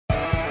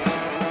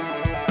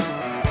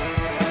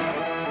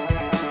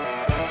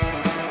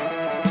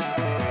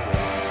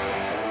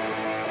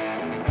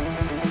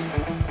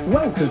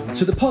Welcome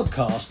to the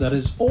podcast that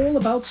is all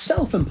about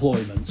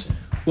self-employment.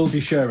 We'll be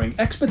sharing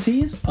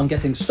expertise on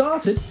getting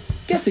started,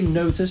 getting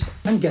noticed,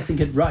 and getting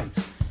it right,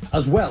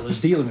 as well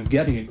as dealing with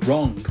getting it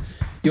wrong.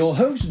 Your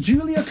host,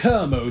 Julia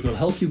Kermode, will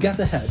help you get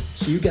ahead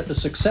so you get the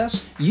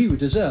success you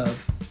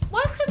deserve.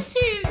 Welcome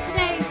to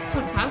today's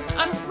podcast.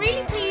 I'm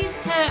really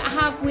pleased to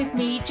have with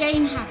me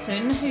Jane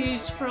Hatton,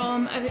 who's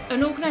from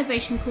an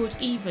organisation called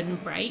Even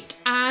Break.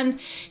 And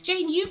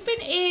Jane, you've been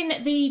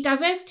in the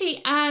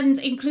diversity and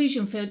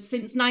inclusion field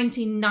since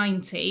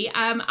 1990.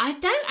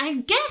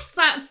 I guess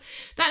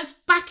that's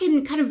back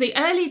in kind of the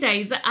early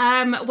days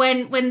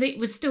when it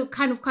was still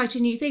kind of quite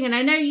a new thing. And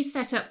I know you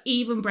set up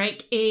Even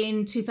Break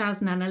in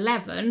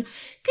 2011. Could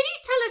you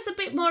tell us a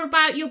bit more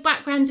about your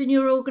background and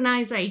your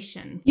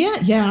organisation? Yeah,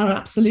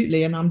 absolutely.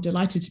 And I'm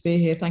delighted to be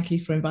here. Thank you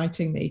for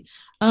inviting me.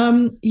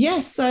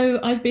 So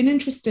I've been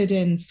interested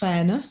in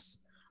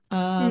fairness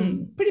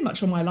pretty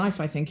much all my life,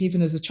 I think,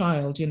 even as a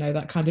child,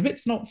 that kind of,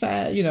 it's not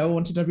fair, I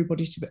wanted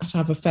everybody to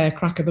have a fair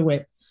crack of the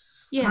whip.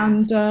 Yeah.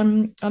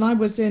 And I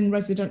was in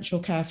residential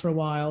care for a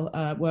while,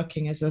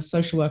 working as a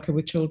social worker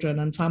with children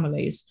and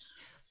families.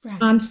 Right.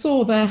 And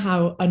saw there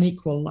how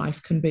unequal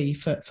life can be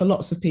for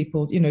lots of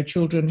people,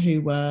 children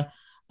who were,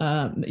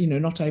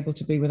 not able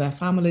to be with their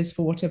families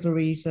for whatever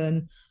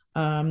reason,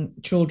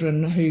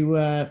 children who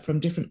were from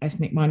different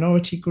ethnic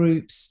minority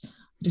groups,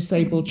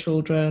 disabled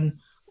children,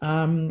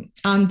 and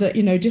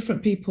that,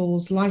 different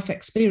people's life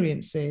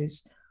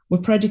experiences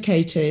were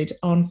predicated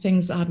on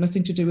things that had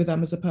nothing to do with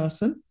them as a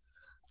person.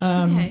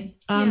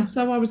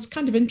 So I was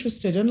kind of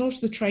interested, and a lot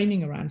of the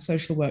training around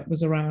social work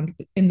was around,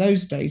 in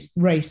those days,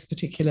 race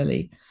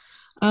particularly.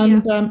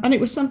 And it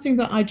was something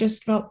that I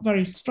just felt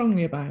very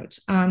strongly about.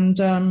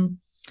 And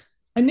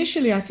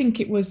initially, I think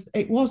it was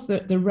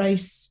the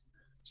race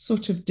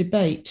sort of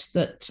debate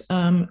that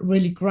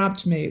really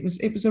grabbed me.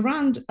 It was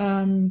around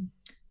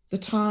the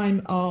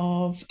time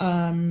of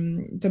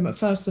the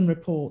Macpherson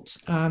report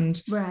and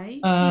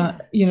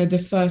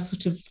the first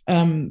sort of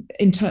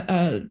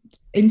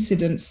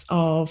incidents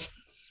of,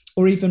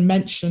 or even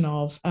mention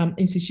of,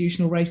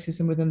 institutional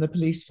racism within the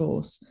police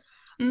force.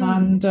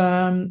 And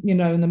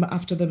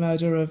after the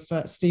murder of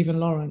Stephen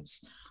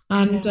Lawrence,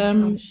 and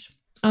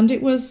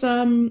it was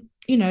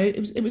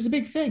it was a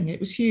big thing. It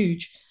was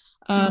huge.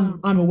 I'm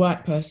a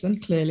white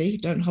person, clearly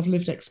don't have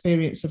lived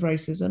experience of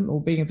racism,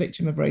 or being a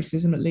victim of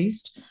racism at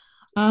least.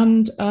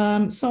 And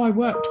so I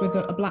worked with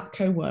a black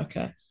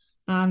co-worker,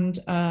 and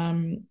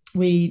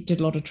we did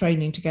a lot of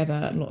training together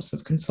and lots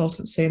of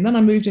consultancy. And then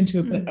I moved into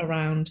a bit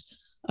around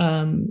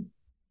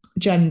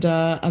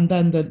gender, and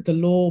then the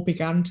law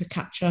began to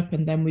catch up,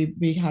 and then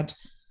we had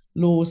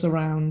laws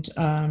around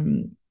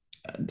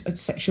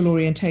sexual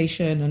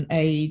orientation and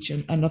age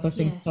and other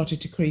things started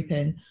to creep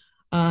in,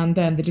 and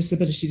then the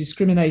Disability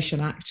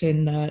Discrimination Act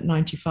in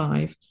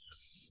 95.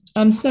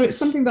 And so it's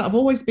something that I've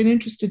always been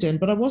interested in,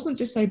 but I wasn't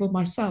disabled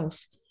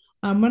myself.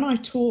 And when I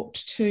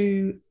talked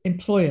to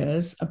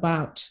employers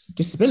about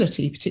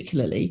disability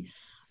particularly,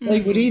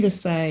 they would either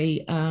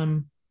say,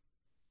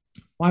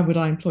 why would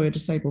I employ a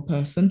disabled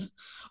person?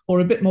 Or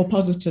a bit more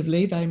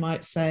positively, they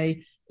might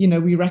say,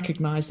 we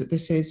recognise that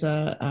this is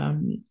a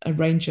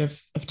range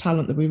of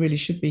talent that we really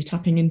should be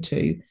tapping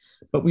into,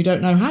 but we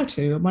don't know how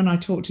to. And when I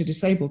talk to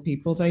disabled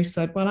people, they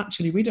said, well,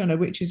 actually, we don't know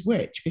which is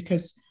which,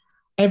 because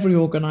every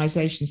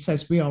organisation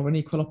says we are an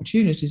equal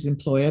opportunities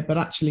employer, but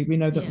actually we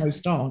know that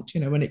most aren't,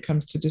 when it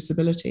comes to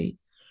disability.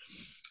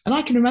 And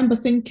I can remember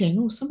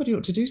thinking, somebody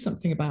ought to do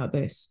something about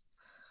this.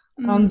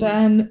 And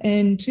then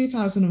in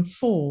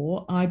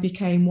 2004, I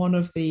became one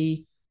of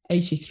the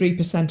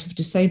 83% of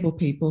disabled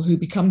people who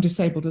become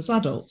disabled as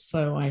adults.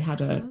 So I had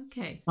a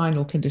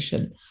spinal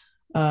condition,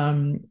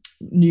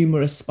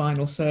 numerous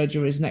spinal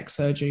surgeries, neck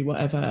surgery,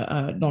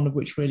 whatever, none of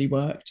which really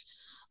worked,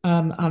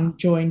 and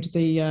joined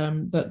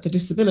the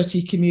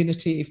disability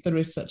community, if there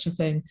is such a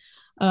thing.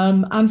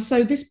 And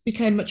so this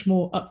became much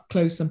more up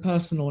close and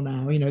personal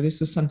now. This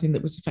was something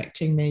that was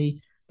affecting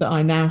me, that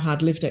I now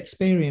had lived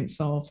experience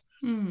of.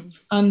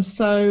 And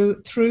so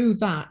through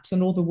that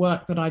and all the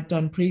work that I'd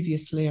done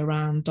previously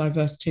around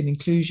diversity and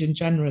inclusion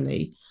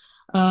generally,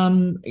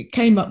 it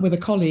came up with a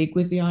colleague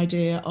with the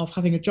idea of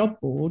having a job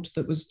board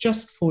that was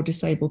just for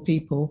disabled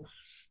people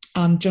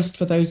and just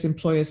for those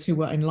employers who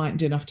were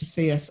enlightened enough to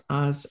see us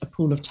as a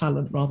pool of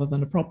talent rather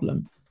than a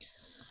problem.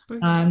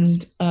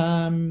 Brilliant.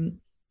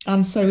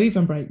 And so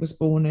Even Break was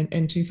born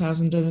in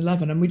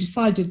 2011, and we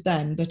decided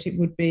then that it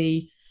would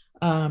be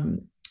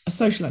a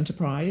social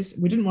enterprise.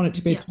 We didn't want it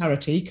to be a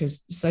charity, because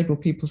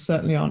disabled people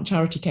certainly aren't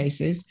charity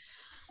cases.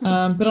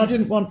 But I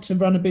didn't want to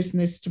run a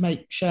business to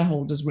make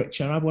shareholders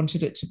richer. I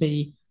wanted it to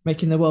be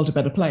making the world a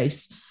better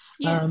place.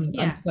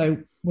 And so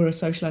we're a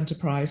social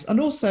enterprise, and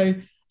also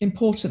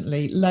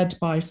importantly led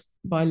by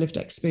lived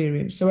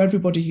experience. So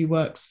everybody who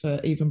works for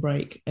Even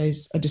Break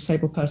is a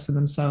disabled person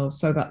themselves.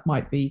 So that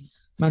might be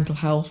mental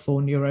health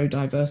or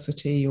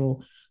neurodiversity or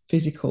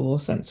physical or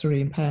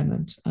sensory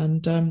impairment.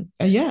 And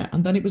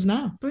and then it was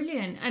now.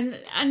 Brilliant.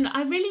 And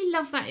I really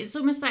love that. It's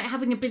almost like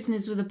having a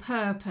business with a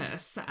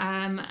purpose.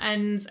 And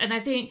I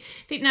think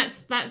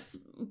that's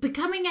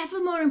becoming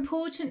ever more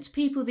important to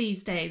people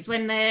these days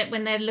when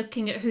they're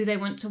looking at who they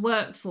want to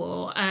work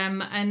for.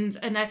 And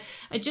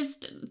I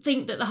just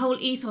think that the whole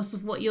ethos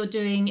of what you're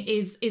doing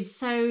is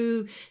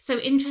so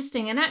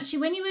interesting. And actually,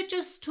 when you were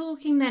just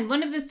talking then,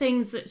 one of the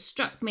things that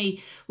struck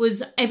me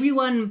was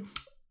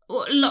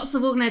lots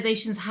of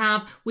organisations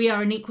have "we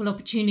are an equal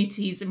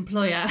opportunities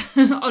employer"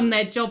 on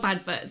their job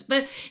adverts,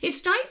 but it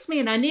strikes me,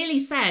 and I nearly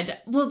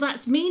said, well,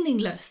 that's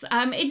meaningless.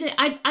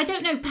 I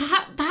don't know,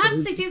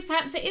 perhaps it is,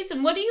 perhaps it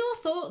isn't. What are your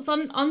thoughts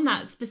on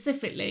that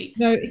specifically?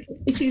 No,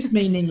 it is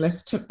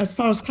meaningless as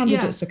far as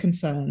candidates are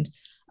concerned.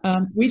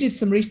 We did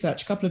some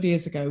research a couple of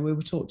years ago. We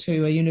were talked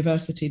to a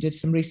university, did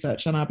some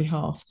research on our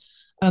behalf,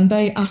 and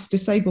they asked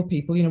disabled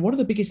people, what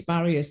are the biggest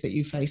barriers that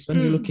you face when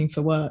you're looking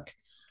for work?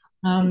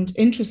 And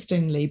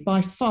interestingly,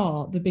 by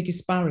far the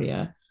biggest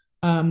barrier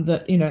and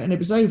it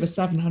was over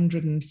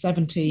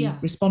 770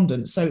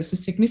 respondents, so it's a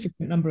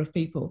significant number of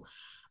people.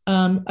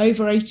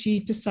 Over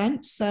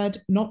 80% said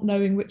not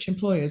knowing which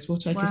employers will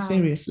take us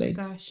seriously.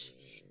 Gosh.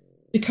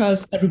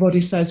 Because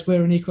everybody says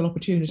we're an equal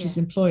opportunities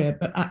employer,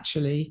 but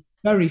actually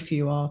very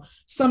few are.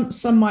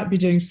 Some might be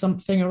doing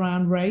something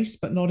around race,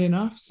 but not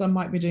enough. Some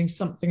might be doing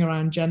something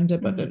around gender,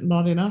 but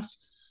not enough.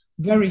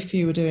 Very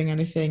few are doing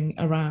anything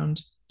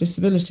around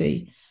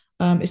disability.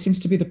 It seems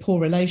to be the poor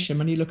relation.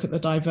 When you look at the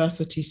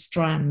diversity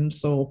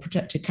strands or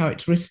protected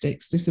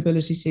characteristics,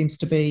 disability seems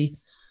to be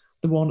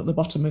the one at the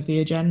bottom of the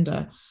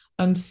agenda.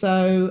 And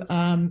so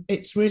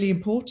it's really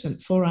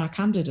important for our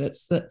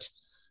candidates that,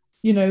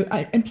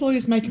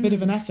 employers make a bit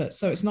of an effort.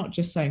 So it's not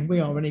just saying we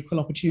are an equal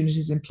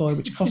opportunities employer,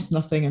 which costs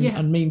nothing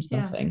and means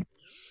nothing,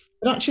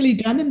 but actually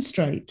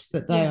demonstrates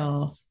that they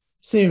are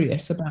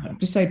serious about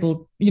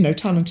disabled,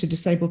 talented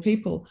disabled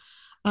people.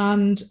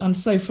 And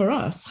so for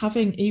us,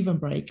 having Even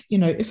Break,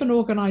 if an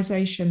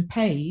organisation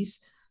pays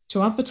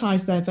to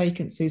advertise their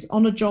vacancies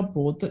on a job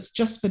board that's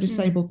just for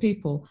disabled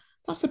people,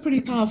 that's a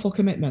pretty powerful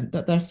commitment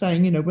that they're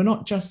saying, we're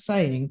not just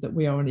saying that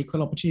we are an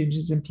equal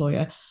opportunities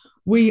employer,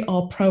 we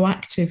are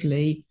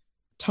proactively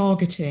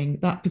targeting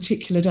that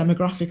particular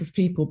demographic of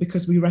people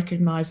because we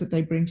recognise that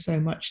they bring so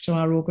much to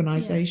our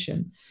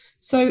organisation.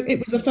 So it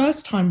was the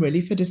first time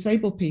really for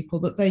disabled people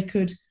that they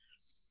could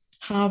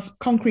have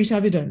concrete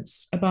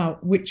evidence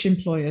about which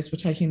employers were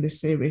taking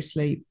this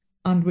seriously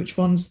and which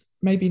ones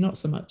maybe not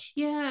so much.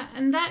 Yeah,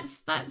 and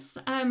that's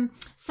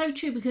so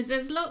true, because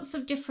there's lots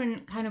of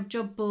different kind of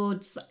job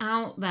boards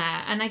out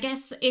there, and I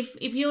guess if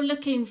you're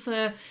looking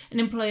for an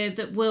employer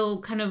that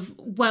will kind of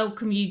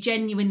welcome you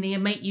genuinely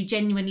and make you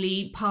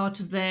genuinely part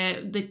of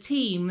the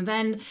team,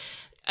 then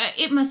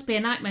it must be a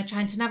nightmare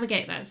trying to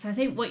navigate that. So I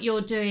think what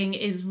you're doing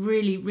is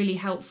really, really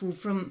helpful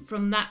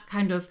from that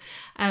kind of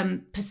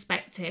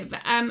perspective.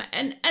 And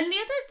the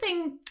other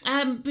thing,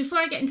 before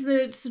I get into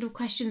the sort of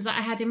questions that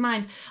I had in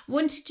mind, I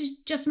wanted to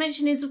just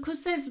mention is, of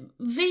course, there's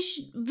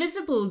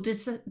visible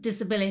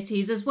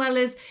disabilities as well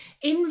as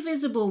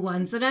invisible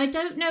ones. And I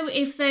don't know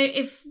if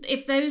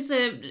those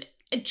are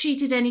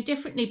treated any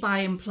differently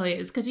by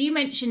employers, because you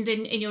mentioned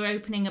in your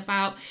opening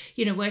about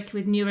working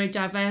with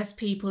neurodiverse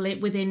people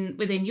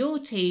within your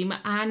team,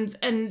 and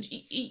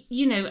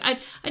I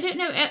don't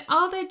know,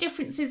 are there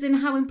differences in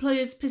how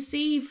employers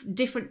perceive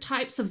different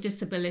types of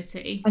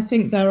disability? I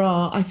think there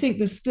are. I think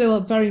there's still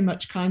very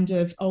much kind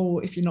of,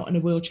 if you're not in a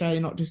wheelchair,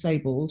 you're not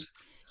disabled.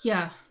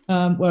 Yeah.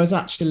 Whereas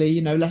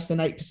actually, less than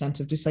 8%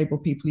 of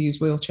disabled people use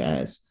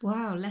wheelchairs.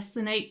 Wow, less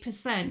than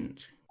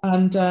 8%.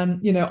 And,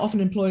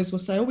 often employers will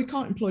say, we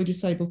can't employ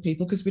disabled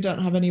people because we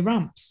don't have any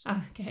ramps.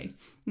 Okay.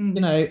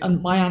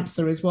 And my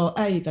answer is, well,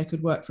 A, they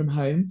could work from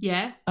home.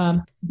 Yeah.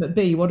 But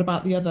B, what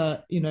about the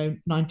other,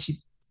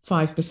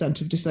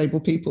 95% of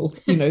disabled people,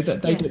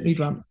 that they don't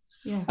need ramps?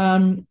 Yeah.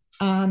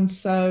 And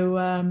so,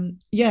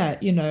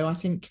 I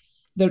think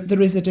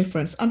there is a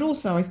difference. And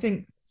also, I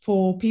think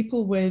for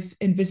people with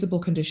invisible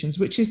conditions,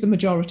 which is the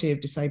majority of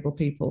disabled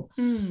people,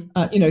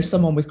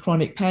 someone with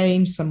chronic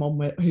pain,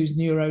 someone who's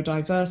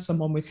neurodiverse,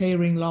 someone with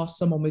hearing loss,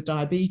 someone with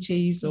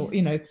diabetes, or,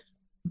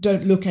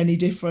 don't look any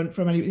different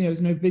from any,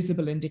 there's no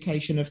visible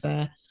indication of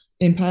their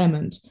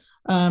impairment.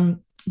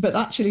 But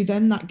actually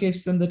then that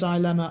gives them the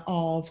dilemma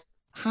of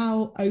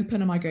how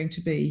open am I going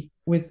to be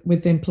with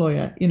the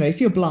employer?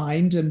 If you're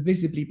blind and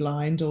visibly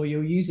blind, or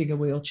you're using a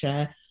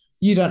wheelchair,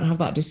 you don't have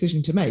that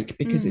decision to make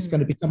because it's going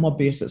to become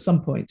obvious at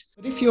some point.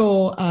 But if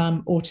you're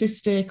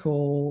autistic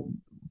or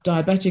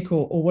diabetic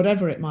or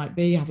whatever it might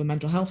be, have a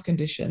mental health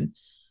condition,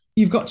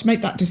 you've got to make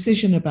that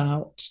decision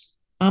about,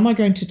 am I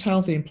going to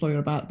tell the employer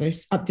about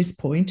this at this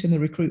point in the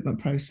recruitment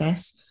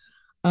process?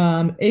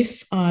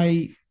 If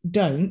I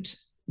don't,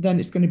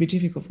 then it's going to be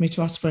difficult for me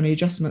to ask for any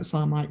adjustments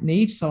I might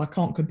need, so I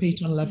can't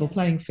compete on a level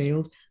playing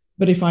field.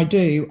 But if I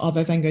do, are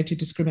they then going to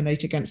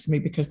discriminate against me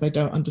because they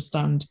don't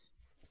understand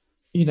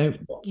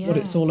what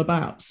it's all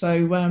about?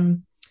 So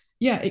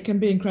it can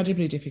be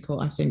incredibly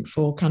difficult, I think,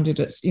 for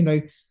candidates,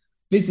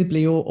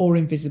 visibly or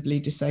invisibly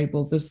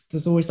disabled,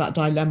 there's always that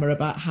dilemma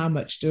about how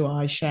much do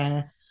I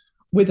share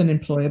with an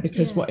employer,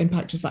 because what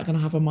impact is that going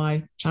to have on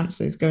my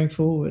chances going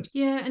forward?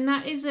 Yeah, and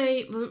that is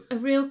a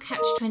real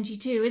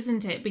catch-22,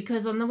 isn't it?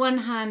 Because on the one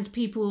hand,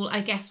 people, I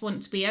guess,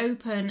 want to be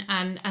open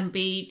and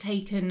be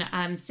taken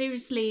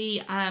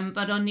seriously,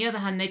 but on the other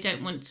hand, they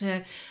don't want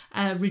to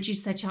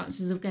reduce their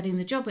chances of getting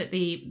the job at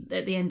the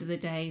end of the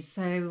day.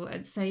 So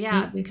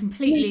yeah,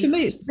 completely. For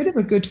me, it's a bit of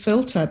a good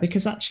filter,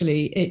 because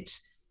actually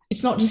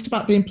it's not just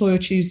about the employer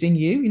choosing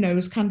you.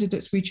 As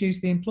candidates, we choose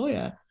the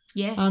employer.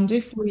 Yes. And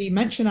if we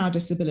mention our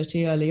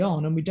disability early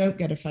on and we don't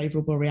get a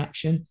favourable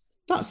reaction,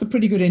 that's a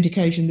pretty good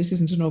indication this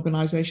isn't an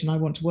organisation I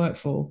want to work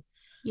for.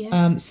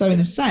 Yeah. So in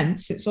a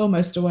sense, it's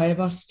almost a way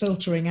of us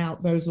filtering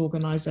out those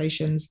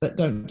organisations that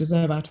don't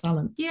deserve our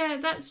talent. Yeah,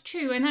 that's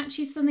true. And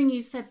actually something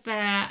you said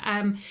there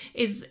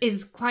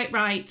is quite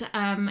right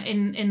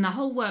in the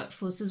whole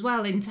workforce as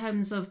well, in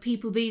terms of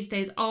people these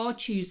days are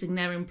choosing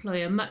their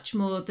employer much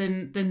more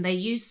than they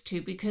used to,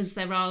 because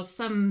there are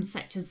some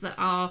sectors that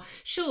are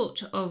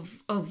short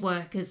of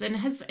workers. And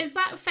has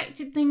that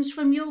affected things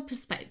from your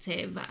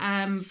perspective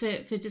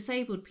for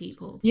disabled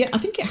people? Yeah, I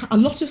think a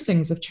lot of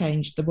things have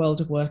changed the world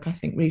of work, I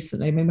think,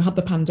 recently. I mean, we had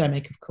the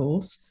pandemic, of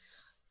course,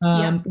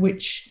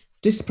 which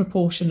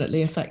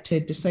disproportionately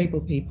affected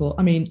disabled people.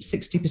 I mean,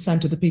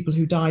 60% of the people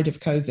who died of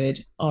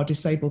COVID are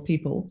disabled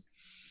people.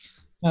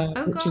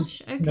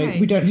 Okay.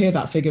 We don't hear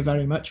that figure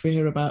very much. We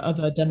hear about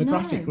other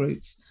demographic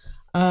groups.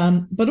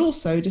 But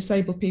also,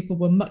 disabled people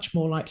were much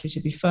more likely to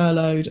be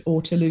furloughed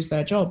or to lose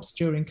their jobs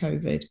during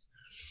COVID.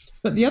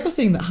 But the other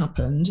thing that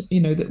happened,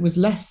 that was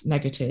less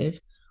negative,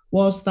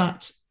 was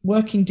that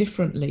working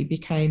differently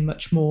became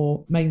much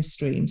more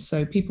mainstream.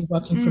 So people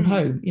working from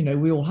home,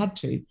 we all had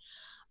to,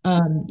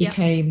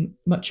 became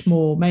much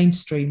more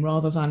mainstream,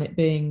 rather than it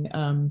being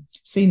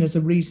seen as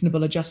a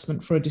reasonable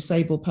adjustment for a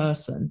disabled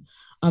person,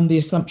 and the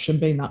assumption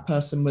being that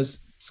person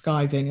was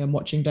skiving and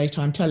watching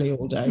daytime telly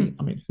all day.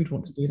 I mean, who'd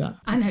want to do that?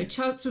 I know,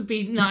 chance would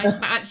be nice,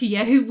 but actually,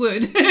 yeah, who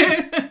would?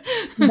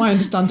 My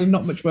understanding,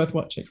 not much worth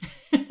watching.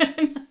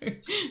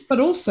 But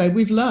also,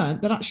 we've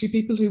learned that actually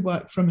people who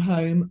work from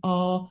home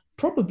are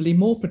probably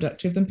more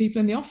productive than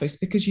people in the office,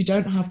 because you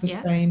don't have the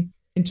same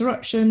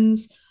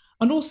interruptions,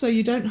 and also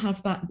you don't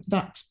have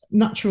that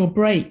natural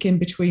break in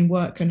between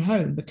work and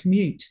home, the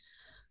commute.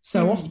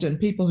 So often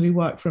people who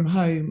work from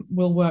home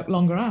will work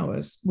longer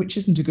hours, which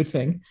isn't a good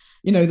thing.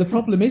 The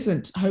problem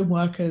isn't home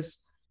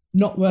workers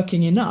not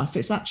working enough.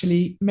 It's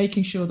actually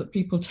making sure that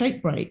people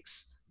take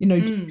breaks,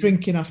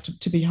 drink enough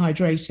to be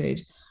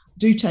hydrated,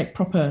 do take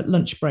proper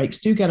lunch breaks,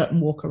 do get up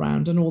and walk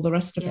around, and all the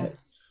rest of it.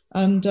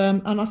 And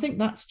I think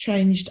that's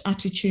changed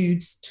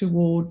attitudes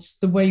towards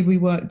the way we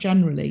work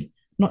generally,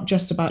 not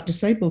just about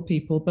disabled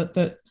people, but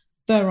that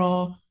there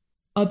are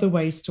other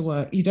ways to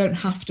work. You don't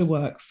have to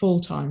work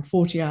full-time,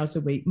 40 hours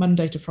a week,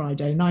 Monday to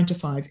Friday, 9 to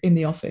 5 in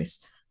the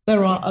office.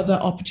 There are other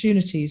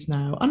opportunities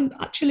now. And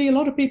actually, a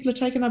lot of people are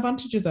taking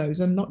advantage of those,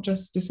 and not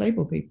just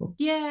disabled people.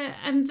 Yeah,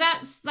 and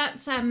that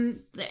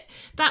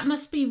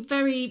must be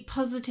very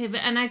positive.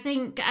 And I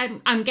think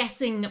I'm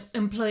guessing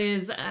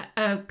employers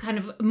are kind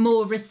of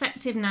more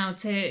receptive now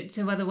to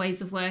other ways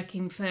of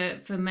working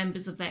for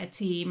members of their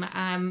team,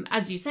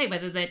 as you say,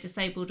 whether they're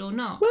disabled or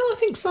not. Well, I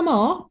think some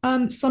are,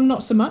 some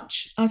not so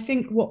much. I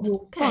think what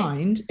we'll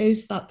find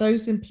is that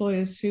those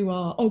employers who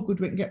are, good,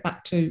 we can get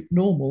back to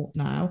normal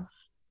now,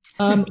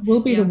 will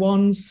be the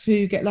ones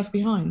who get left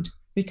behind,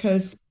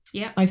 because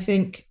I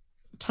think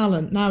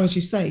talent now, as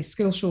you say,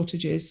 skill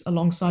shortages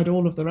alongside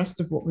all of the rest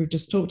of what we've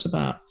just talked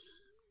about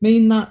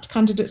mean that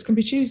candidates can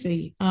be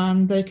choosy,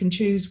 and they can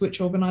choose which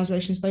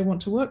organisations they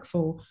want to work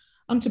for.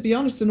 And to be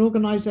honest, an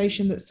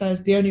organisation that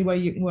says the only way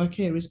you can work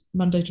here is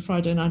Monday to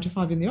Friday, 9 to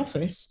 5 in the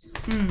office,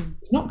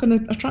 is not going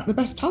to attract the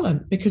best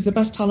talent, because the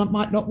best talent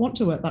might not want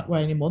to work that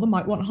way anymore. They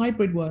might want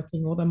hybrid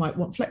working, or they might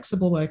want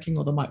flexible working,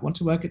 or they might want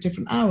to work at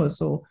different hours,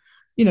 or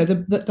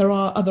that there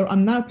are other,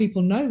 and now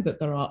people know that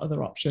there are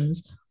other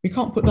options. We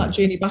can't put that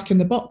genie back in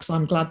the box,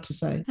 I'm glad to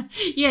say.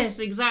 Yes,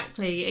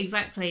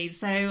 exactly.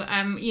 So,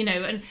 and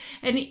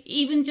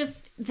even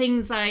just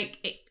things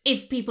like,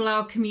 if people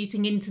are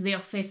commuting into the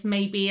office,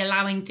 maybe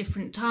allowing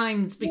different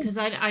times, because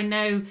I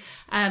know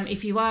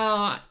if you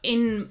are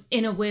in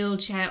a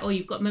wheelchair or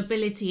you've got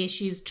mobility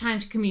issues, trying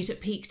to commute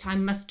at peak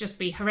time must just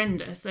be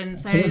horrendous. And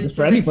so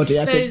for anybody,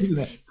 I think, isn't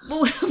it?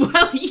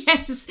 Well,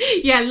 yes,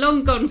 yeah,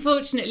 long gone,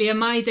 fortunately, are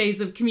my days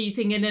of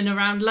commuting in and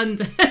around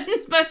London.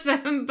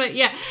 but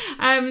yeah,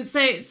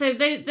 so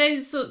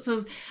those sorts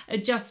of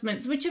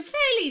adjustments, which are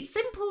fairly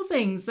simple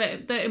things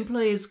that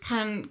employers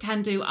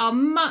can do, are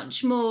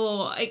much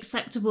more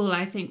acceptable,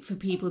 I think, for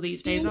people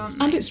these days, aren't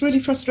they? And it's really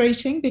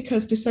frustrating,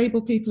 because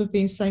disabled people have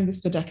been saying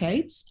this for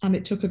decades, and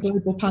it took a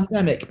global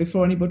pandemic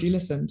before anybody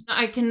listened.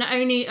 I can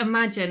only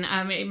imagine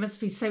it must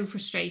be so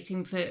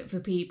frustrating for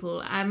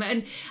people,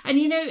 and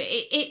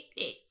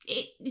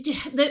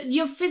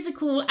your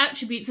physical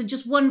attributes are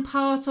just one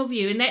part of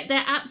you, and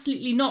they're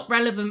absolutely not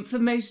relevant for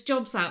most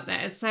jobs out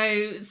there.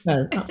 So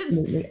no,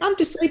 absolutely. And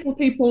disabled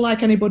people,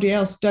 like anybody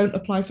else, don't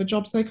apply for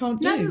jobs they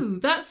can't do. No,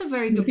 that's a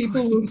very good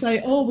people point. Will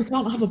say, oh, we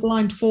can't have a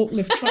blind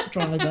forklift truck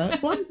driver.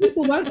 Blind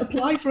people won't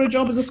apply for a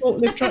job as a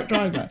forklift truck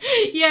driver.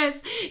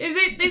 Yes,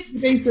 this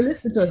being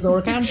solicitors or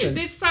accountants.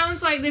 This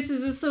sounds like this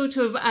is a sort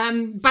of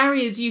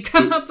barriers you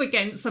come up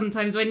against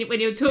sometimes when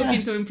you're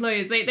talking to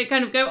employers. They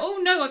kind of go, oh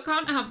no, I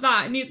can't have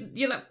that, and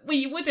you're like, well,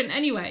 you wouldn't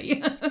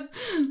anyway.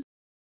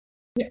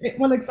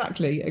 Well,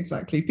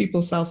 exactly.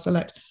 People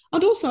self-select.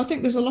 And also, I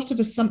think there's a lot of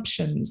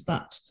assumptions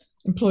that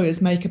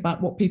employers make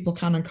about what people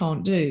can and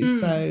can't do.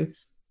 So,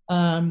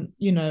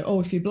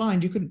 if you're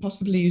blind, you couldn't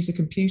possibly use a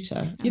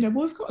computer. Well,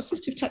 we've got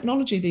assistive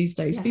technology these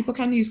days. Yeah. People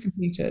can use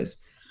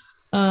computers.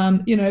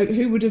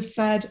 Who would have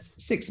said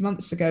 6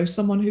 months ago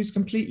someone who's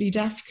completely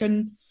deaf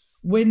can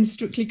win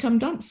Strictly Come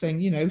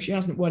Dancing? She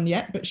hasn't won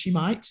yet, but she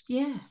might.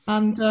 Yes.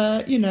 And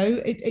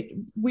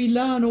we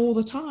learn all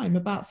the time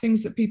about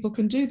things that people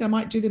can do. They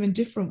might do them in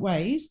different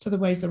ways to the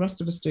ways the rest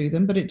of us do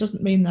them, but it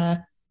doesn't mean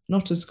they're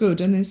not as good,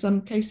 and in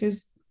some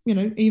cases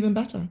even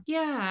better.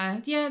 Yeah,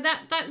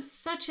 that's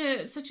such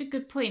a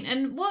good point.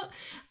 And what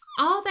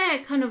are there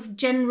kind of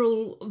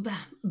general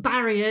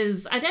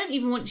barriers? I don't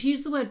even want to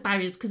use the word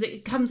barriers because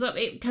it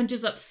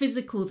conjures up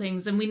physical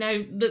things, and we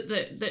know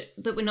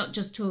that we're not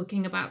just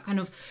talking about kind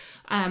of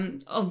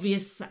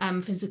obvious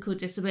physical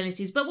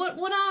disabilities. But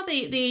what are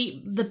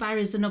the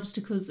barriers and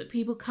obstacles that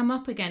people come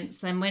up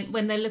against then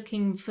when they're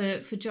looking for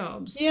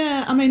jobs?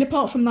 Yeah, I mean,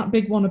 apart from that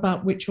big one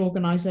about which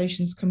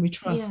organisations can we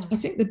trust, I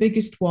think the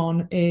biggest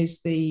one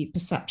is the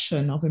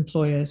perception of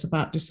employers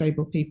about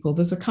disabled people.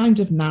 There's a kind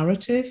of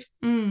narrative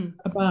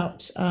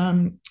about,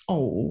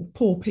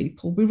 poor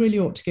people, we really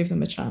ought to give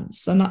them a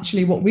chance. And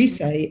actually what we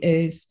say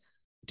is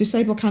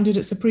disabled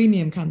candidates are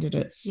premium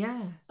candidates.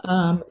 Yeah.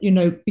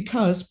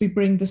 Because we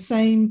bring the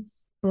same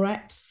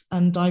breadth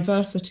and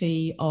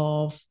diversity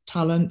of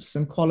talents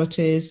and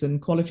qualities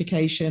and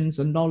qualifications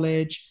and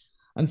knowledge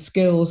and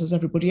skills as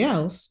everybody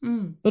else.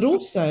 But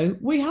also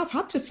we have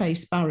had to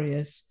face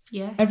barriers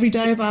every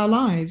day of our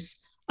lives.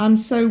 And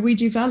so we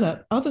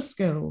develop other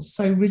skills.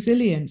 So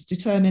resilience,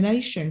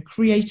 determination,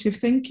 creative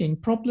thinking,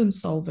 problem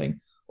solving,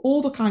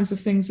 all the kinds of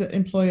things that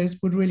employers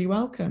would really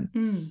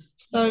welcome.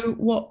 So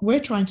what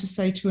we're trying to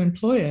say to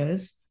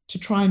employers to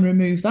try and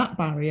remove that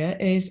barrier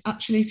is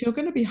actually, if you're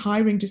going to be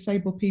hiring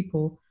disabled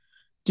people,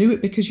 do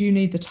it because you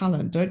need the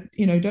talent.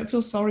 Don't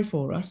feel sorry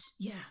for us.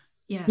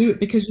 Yeah. Do it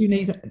because you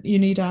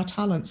need our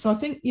talent. So I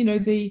think,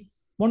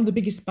 one of the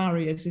biggest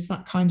barriers is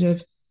that kind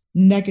of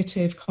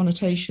negative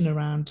connotation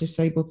around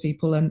disabled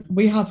people. And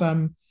we have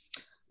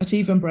at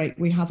Even Break,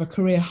 we have a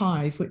career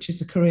hive, which is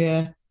a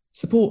career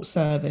support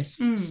service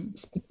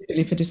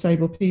specifically for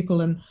disabled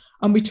people, and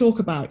we talk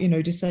about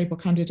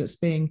disabled candidates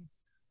being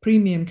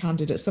premium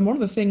candidates. And one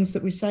of the things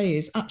that we say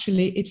is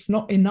actually it's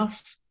not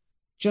enough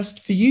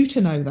just for you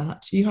to know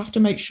that. You have to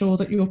make sure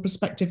that your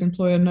prospective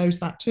employer knows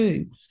that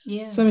too.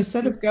 So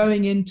instead of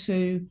going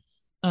into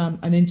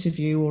an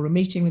interview or a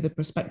meeting with a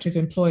prospective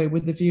employer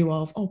with the view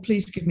of, oh,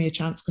 please give me a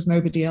chance because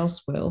nobody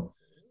else will,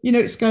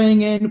 it's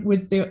going in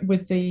with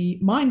the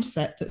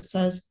mindset that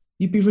says,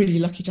 you'd be really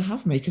lucky to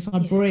have me because I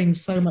bring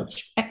so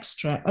much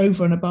extra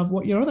over and above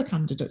what your other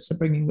candidates are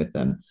bringing with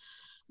them.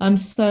 And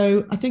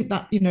so I think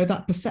that,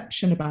 that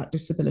perception about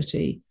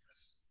disability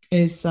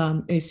is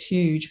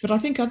huge. But I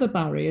think other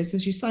barriers,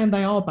 as you say, and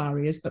they are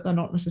barriers, but they're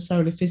not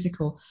necessarily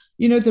physical.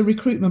 The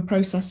recruitment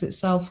process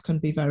itself can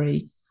be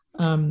very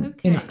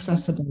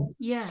inaccessible.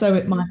 So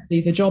it might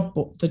be the job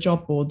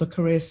board, the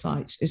career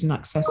site isn't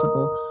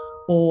accessible,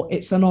 or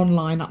it's an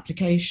online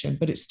application,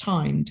 but it's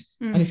timed.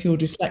 And if you're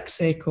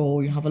dyslexic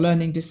or you have a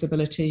learning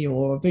disability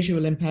or a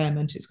visual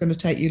impairment, it's going to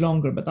take you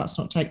longer, but that's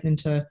not taken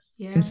into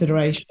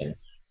consideration.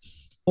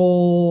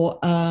 Or,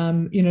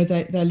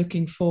 they're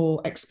looking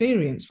for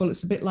experience. Well,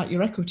 it's a bit like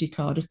your equity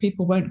card. If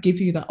people won't give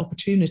you that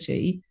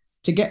opportunity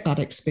to get that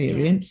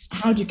experience,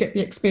 how do you get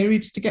the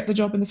experience to get the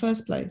job in the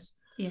first place?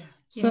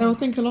 So I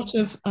think a lot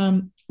of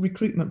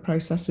recruitment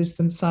processes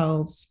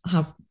themselves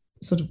have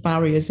sort of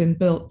barriers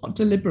inbuilt, not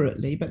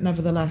deliberately, but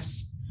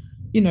nevertheless,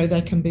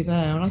 they can be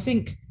there. And I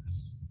think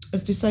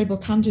as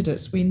disabled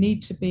candidates, we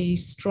need to be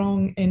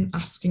strong in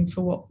asking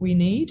for what we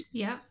need.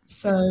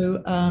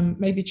 So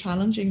maybe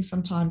challenging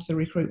sometimes the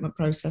recruitment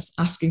process,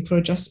 asking for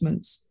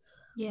adjustments.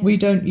 We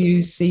don't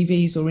use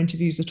CVs or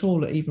interviews at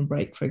all at Even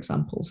Break, for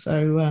example.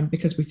 So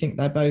because we think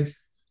they're both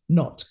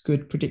not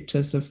good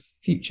predictors of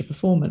future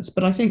performance.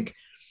 But I think,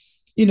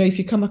 if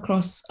you come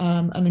across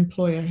an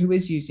employer who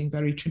is using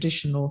very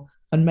traditional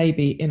and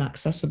maybe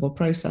inaccessible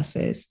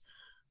processes,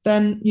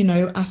 then,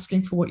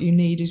 asking for what you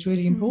need is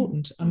really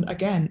important. And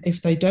again,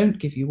 if they don't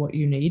give you what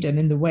you need and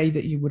in the way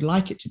that you would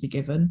like it to be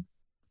given,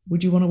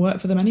 would you want to work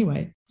for them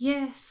anyway?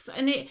 Yes,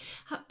 and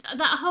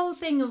that whole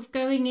thing of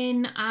going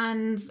in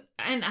and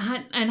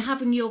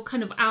having your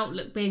kind of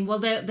outlook being, well,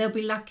 they'll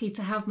be lucky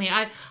to have me.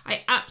 I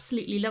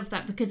absolutely love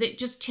that, because it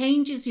just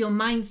changes your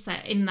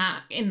mindset in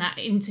that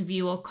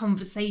interview or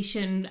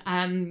conversation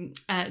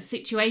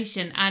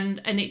situation,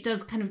 and it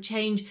does kind of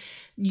change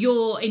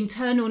your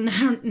internal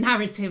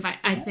narrative.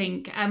 I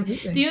think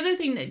the other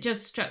thing that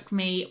just struck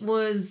me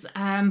was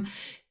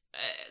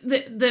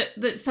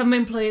that some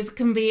employers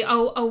can be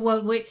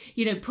well, we,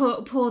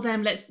 poor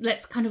them,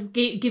 let's kind of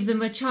give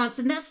them a chance,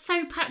 and that's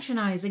so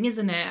patronizing,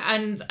 isn't it?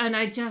 And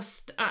I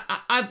just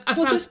I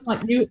felt just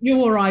like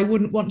you or I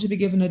wouldn't want to be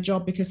given a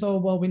job because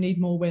we need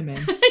more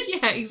women.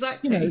 Yeah,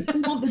 exactly.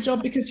 We want the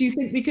job because you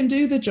think we can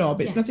do the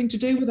job. It's nothing to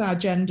do with our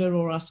gender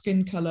or our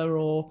skin color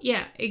or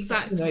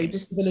exactly.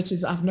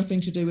 Disabilities that have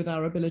nothing to do with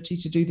our ability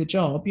to do the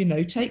job.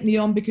 Take me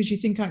on because you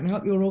think I can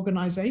help your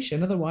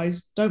organization,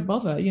 otherwise don't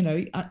bother.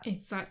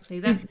 Exactly.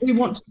 We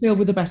want to feel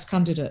we're the best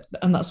candidate,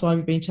 and that's why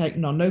we've been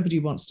taken on. Nobody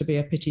wants to be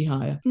a pity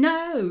hire.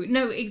 No,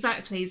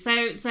 exactly.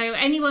 So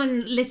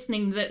anyone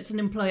listening that's an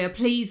employer,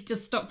 please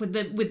just stop with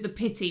the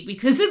pity,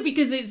 because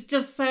it's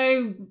just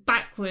so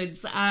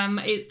backwards.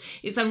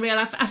 It's unreal.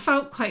 I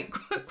felt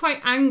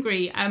quite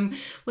angry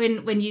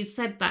when you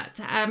said that.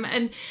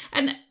 And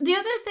the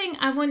other thing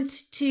I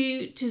want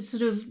to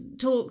sort of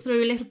talk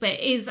through a little bit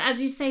is,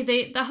 as you say,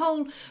 the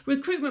whole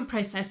recruitment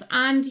process.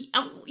 And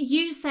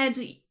you said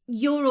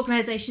your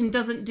organisation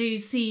doesn't do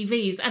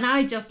CVs, and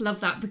I just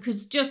love that,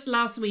 because just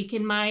last week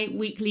in my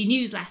weekly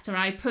newsletter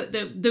I put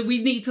that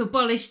we need to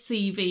abolish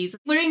CVs.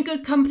 We're in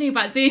good company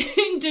about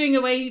doing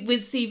away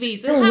with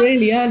CVs.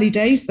 Really early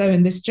days though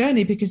in this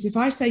journey, because if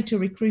I say to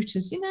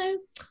recruiters,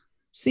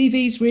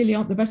 CVs really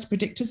aren't the best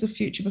predictors of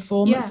future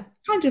performance, it's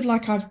kind of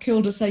like I've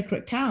killed a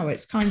sacred cow.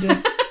 It's kind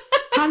of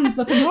hands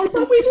up and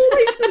horrible. We've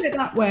always done it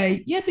that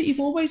way. Yeah, but you've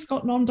always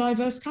got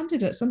non-diverse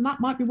candidates, and that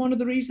might be one of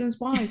the reasons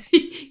why.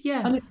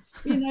 Yeah. And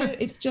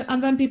it's just,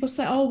 and then people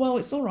say,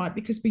 it's all right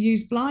because we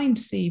use blind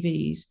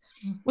CVs.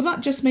 Well,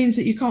 that just means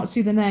that you can't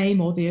see the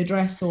name or the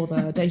address or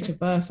the date of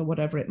birth or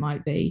whatever it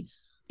might be,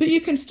 but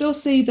you can still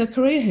see the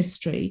career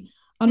history.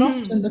 And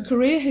often the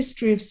career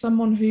history of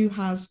someone who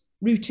has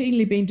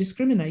routinely been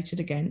discriminated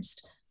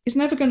against is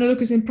never going to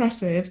look as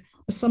impressive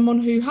as someone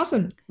who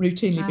hasn't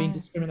routinely been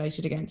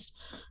discriminated against.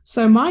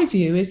 So my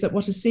view is that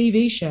what a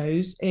CV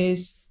shows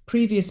is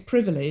previous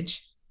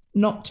privilege,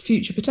 not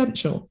future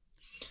potential.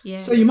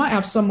 Yes. So you might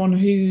have someone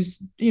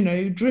who's,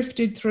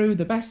 drifted through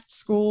the best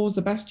schools,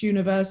 the best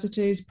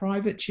universities,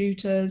 private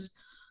tutors,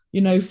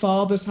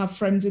 fathers have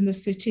friends in the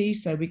city,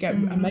 so we get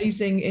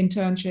amazing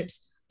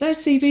internships. Their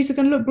CVs are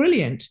going to look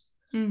brilliant.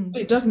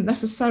 But it doesn't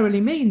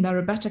necessarily mean they're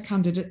a better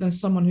candidate than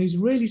someone who's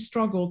really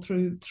struggled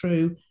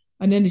through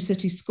an inner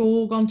city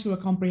school, gone to a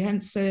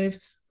comprehensive,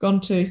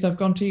 if they've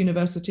gone to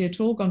university at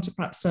all, gone to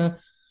perhaps a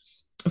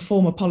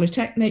former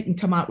polytechnic and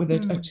come out with a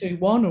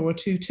 2-1 or a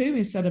 2-2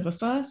 instead of a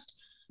first.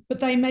 But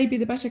they may be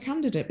the better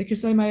candidate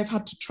because they may have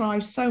had to try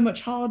so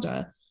much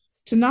harder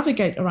to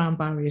navigate around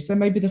barriers. They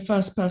may be the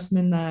first person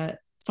in their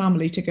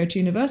family to go to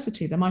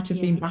university. They might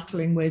have been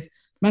battling with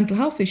mental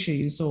health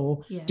issues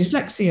or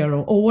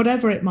dyslexia or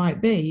whatever it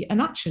might be. And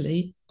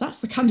actually,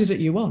 that's the candidate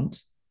you want,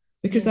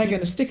 because they're going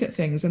to stick at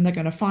things and they're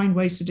going to find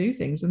ways to do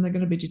things and they're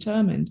going to be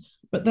determined.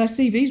 But their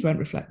CVs won't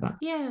reflect that.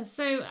 Yeah.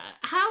 So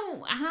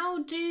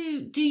how do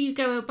you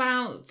go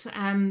about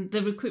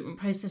the recruitment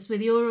process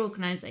with your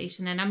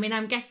organisation? And I mean,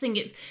 I'm guessing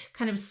it's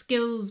kind of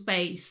skills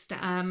based,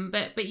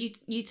 but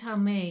you tell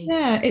me.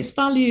 Yeah, it's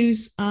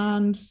values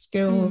and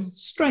skills,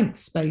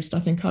 strengths based. I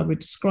think I would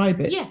describe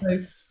it. Yes.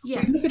 So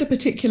we look at a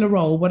particular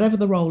role, whatever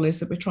the role is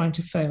that we're trying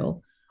to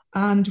fill,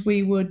 and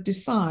we would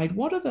decide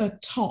what are the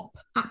top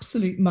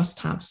absolute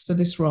must-haves for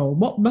this role.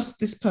 What must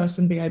this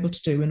person be able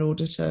to do in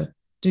order to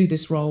do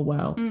this role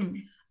well?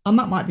 And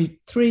that might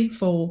be 3,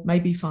 4,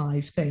 maybe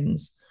 5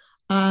 things.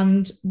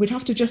 And we'd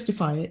have to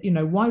justify it.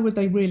 Why would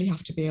they really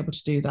have to be able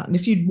to do that? And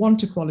if you'd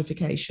want a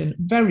qualification,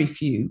 very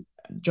few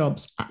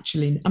jobs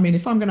actually. I mean,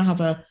 if I'm going to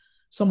have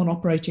someone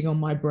operating on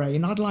my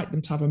brain, I'd like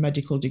them to have a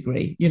medical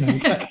degree,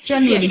 but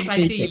generally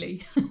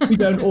speaking, we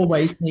don't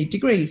always need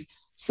degrees.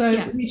 So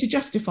we need to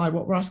justify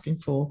what we're asking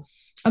for.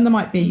 And there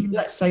might be,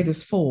 let's say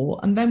there's 4,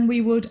 and then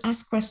we would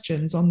ask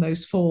questions on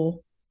those 4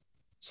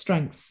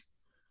 strengths.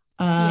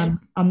 And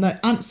the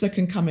answer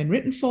can come in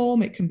written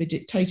form, it can be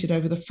dictated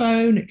over the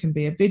phone, it can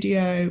be a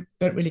video,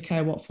 don't really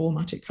care what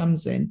format it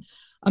comes in.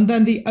 And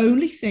then the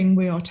only thing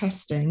we are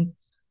testing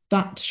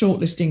that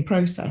shortlisting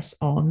process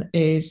on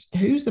is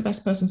who's the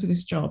best person for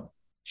this job.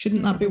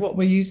 Shouldn't that be what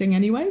we're using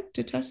anyway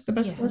to test the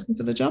best person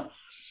for the job?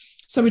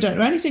 So we don't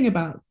know anything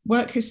about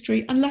work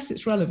history unless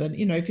it's relevant.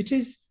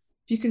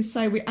 If you can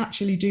say we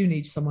actually do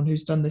need someone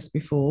who's done this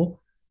before,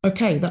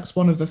 okay, that's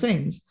one of the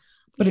things.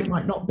 But it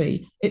might not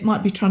be. It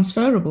might be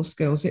transferable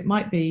skills. It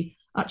might be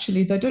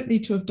actually they don't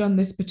need to have done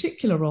this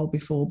particular role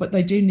before, but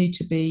they do need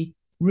to be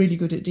really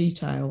good at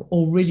detail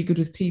or really good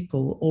with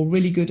people or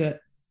really good at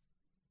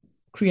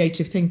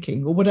creative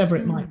thinking or whatever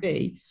it might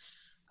be.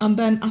 And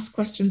then ask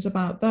questions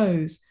about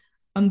those.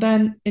 And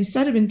then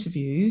instead of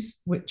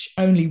interviews, which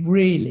only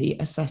really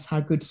assess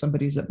how good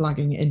somebody's at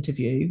blagging at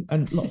interview,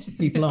 and lots of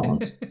people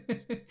aren't,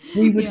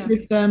 we would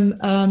give them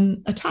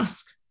a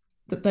task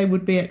that they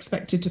would be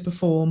expected to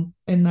perform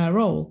in their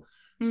role.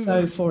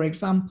 So, for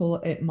example,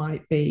 it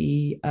might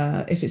be,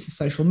 if it's a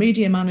social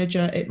media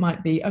manager, it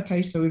might be,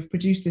 okay, so we've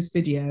produced this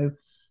video.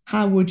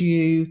 How would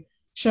you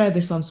share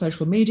this on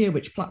social media?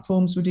 Which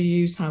platforms would you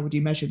use? How would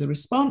you measure the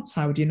response?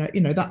 How would you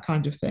know, that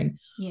kind of thing.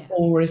 Yeah.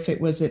 Or if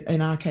it was,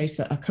 in our case,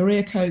 a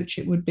career coach,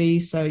 it would be,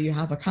 so you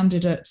have a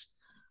candidate,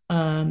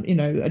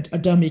 a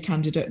dummy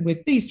candidate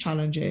with these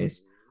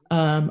challenges.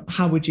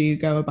 How would you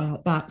go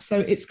about that? So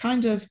it's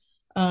kind of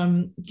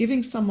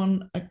giving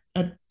someone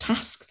a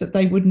task that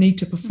they would need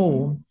to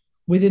perform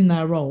within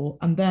their role,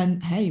 and then,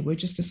 hey, we're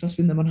just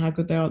assessing them on how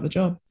good they are at the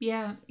job.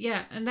 Yeah,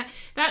 and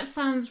that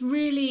sounds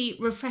really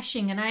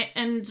refreshing.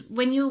 And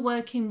when you're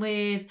working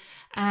with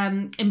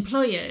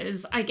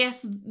employers, I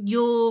guess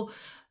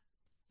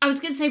I was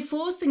going to say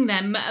forcing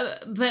them,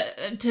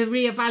 but to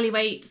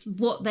reevaluate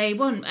what they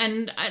want,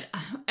 and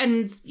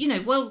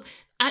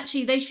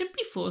actually, they should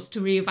be forced to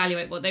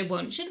reevaluate what they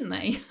want, shouldn't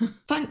they?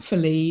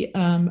 Thankfully,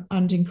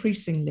 and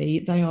increasingly,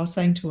 they are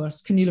saying to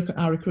us, can you look at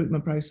our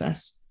recruitment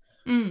process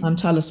and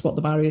tell us what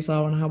the barriers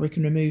are and how we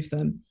can remove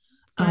them?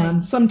 Right.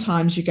 And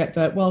sometimes you get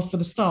that, well, for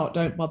the start,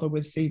 don't bother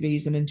with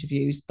CVs and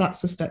interviews.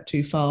 That's a step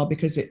too far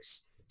because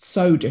it's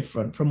so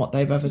different from what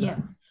they've ever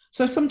done.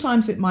 So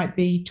sometimes it might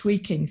be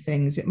tweaking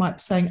things. It might be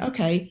saying,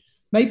 okay,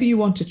 maybe you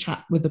want to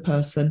chat with the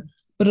person,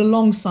 but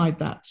alongside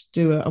that,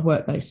 do a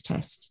work-based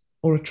test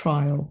or a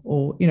trial,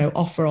 or,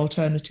 offer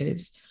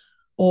alternatives.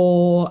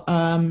 Or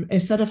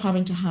instead of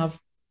having to have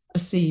a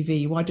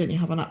CV, why don't you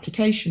have an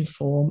application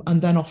form and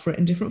then offer it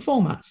in different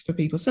formats for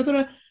people? So there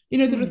are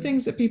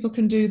things that people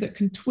can do that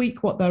can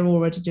tweak what they're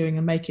already doing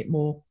and make it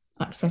more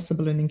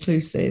accessible and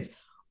inclusive.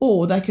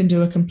 Or they can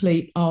do a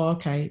complete,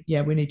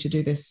 we need to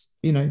do this,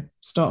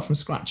 start from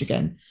scratch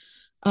again.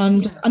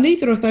 And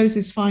either of those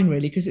is fine,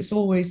 really, because it's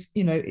always,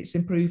 it's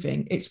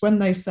improving. It's when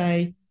they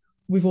say,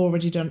 we've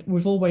always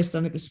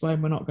done it this way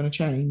and we're not going to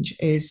change,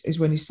 is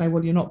when you say,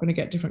 well, you're not going to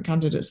get different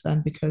candidates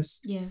then,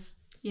 because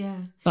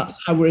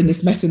that's how we're in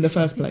this mess in the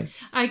first place.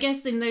 I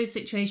guess in those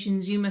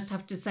situations you must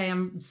have to say,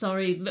 I'm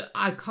sorry, but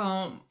I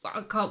can't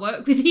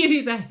work with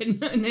you then.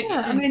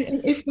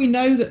 If we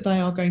know that they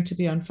are going to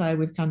be unfair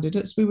with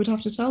candidates, we would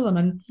have to tell them.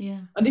 And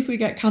if we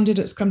get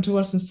candidates come to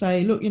us and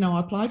say, look, I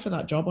applied for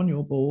that job on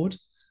your board,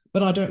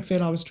 but I don't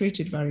feel I was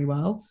treated very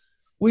well,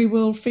 we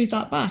will feed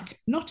that back,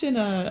 not in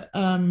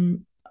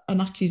an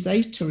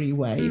accusatory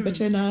way,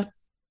 but in a,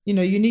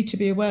 you need to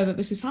be aware that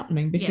this is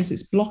happening because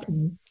it's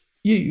blocking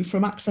you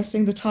from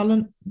accessing the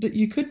talent that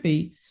you could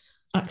be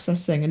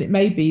accessing. And it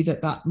may be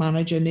that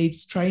manager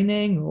needs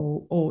training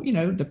or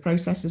the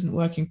process isn't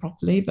working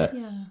properly, but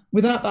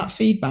without that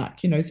feedback,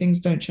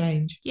 things don't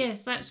change.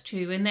 Yes, that's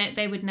true. And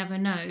they would never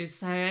know.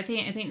 So I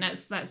think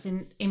that's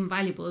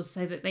invaluable,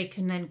 so that they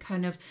can then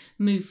kind of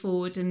move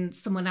forward and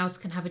someone else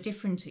can have a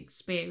different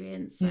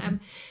experience.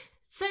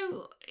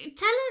 So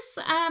tell us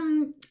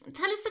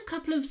a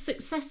couple of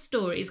success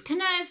stories.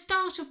 Can I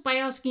start off by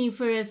asking you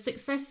for a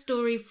success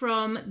story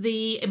from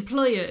the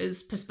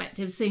employer's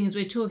perspective, seeing as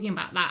we're talking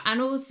about that, and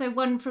also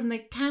one from the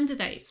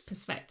candidate's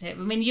perspective?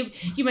 I mean, you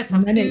must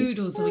have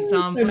oodles of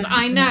examples.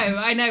 I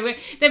know.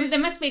 There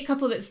must be a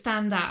couple that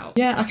stand out.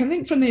 Yeah, I can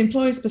think from the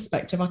employer's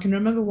perspective. I can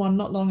remember one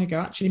not long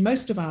ago. Actually,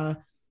 most of our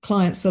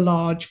clients are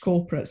large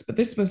corporates, but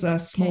this was a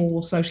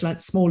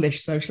smallish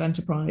social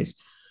enterprise.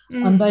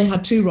 And they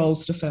had 2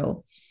 roles to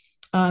fill,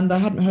 and they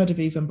hadn't heard of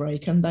Even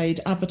Break, and they'd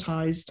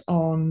advertised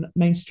on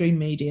mainstream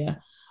media,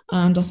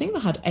 and I think they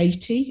had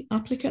 80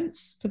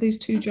 applicants for these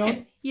 2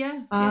 jobs.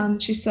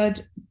 And she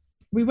said,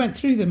 we went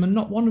through them and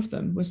not one of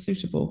them was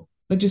suitable.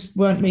 They just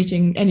weren't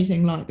meeting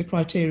anything like the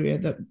criteria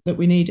that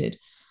we needed.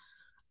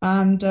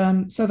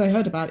 And so they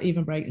heard about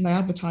Even Break, and they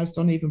advertised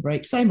on Even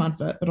Break, same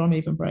advert, but on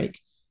Even Break.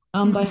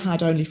 And they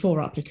had only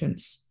 4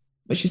 applicants.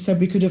 But she said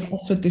we could have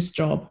offered this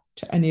job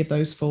to any of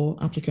those 4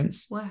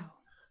 applicants. Wow.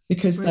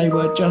 Because they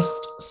were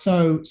just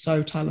so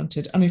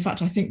talented. And in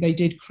fact, I think they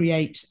did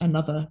create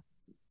another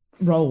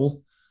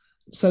role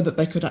so that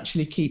they could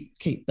actually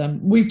keep them.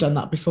 We've done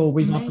that before.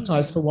 We've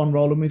advertised for one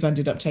role and we've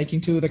ended up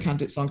taking 2 other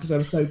candidates on because they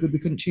were so good we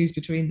couldn't choose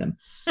between them.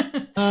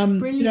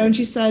 And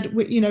she said,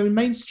 in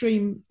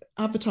mainstream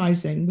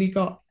advertising, we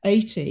got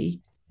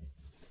 80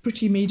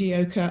 pretty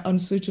mediocre,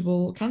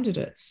 unsuitable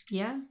candidates.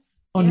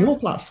 On your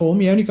platform,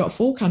 you only got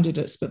 4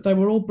 candidates, but they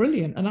were all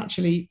brilliant. And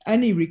actually,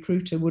 any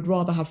recruiter would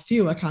rather have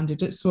fewer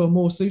candidates who are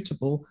more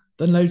suitable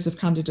than loads of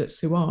candidates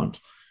who aren't.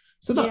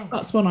 So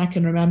that's one I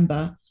can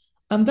remember.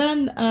 And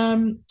then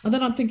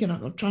I'm thinking,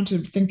 I'm trying to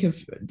think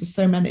of, there's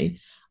so many.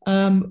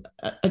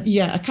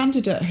 A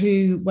candidate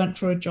who went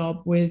for a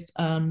job with,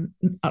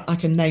 I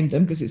can name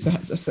them because it's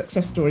a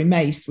success story,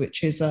 Mace,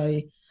 which is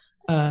a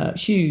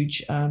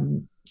huge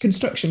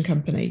construction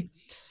company.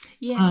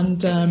 And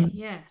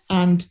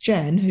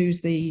Jen, who's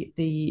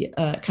the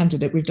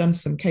candidate, we've done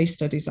some case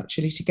studies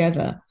actually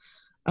together.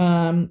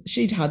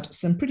 She'd had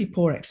some pretty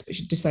poor,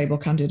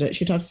 disabled candidate.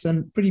 She'd had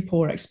some pretty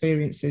poor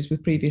experiences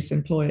with previous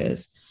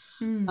employers.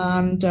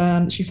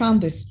 And she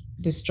found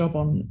this job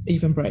on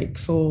Even Break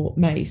for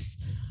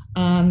Mace.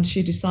 And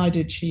she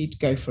decided she'd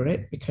go for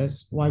it,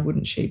 because why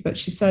wouldn't she? But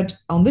she said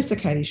on this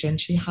occasion,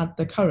 she had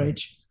the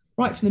courage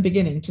right from the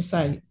beginning to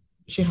say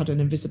she has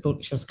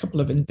a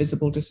couple of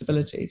invisible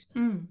disabilities,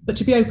 but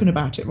to be open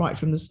about it right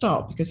from the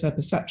start, because her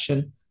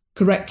perception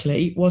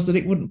correctly was that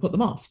it wouldn't put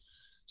them off.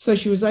 So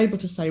she was able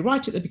to say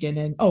right at the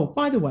beginning, oh,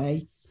 by the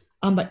way,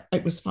 and that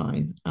it was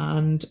fine.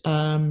 And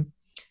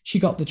she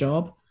got the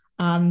job.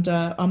 And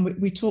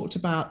we talked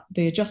about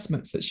the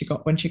adjustments that she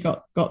got when she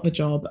got the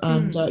job.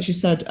 And she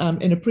said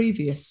in a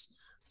previous,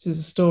 this is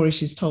a story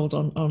she's told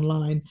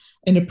online,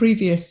 in a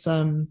previous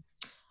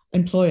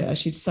employer,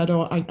 she'd said,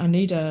 oh, I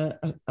need a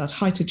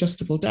height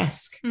adjustable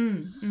desk.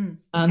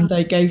 And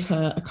they gave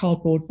her a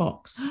cardboard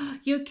box.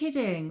 You're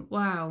kidding.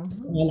 Wow. With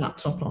a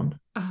laptop on.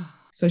 Oh.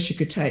 So she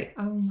could take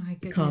my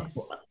goodness.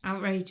 Cardboard.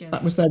 Outrageous.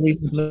 That was their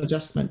reasonable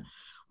adjustment.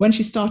 When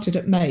she started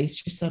at Mace,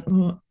 she said,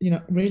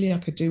 really, I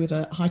could do with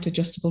a height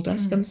adjustable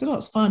desk. And they said, oh,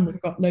 it's fine.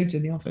 We've got loads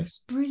in the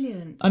office.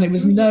 Brilliant. And it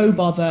was no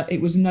bother. It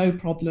was no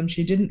problem.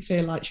 She didn't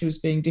feel like she was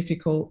being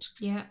difficult.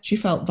 Yeah. She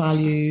felt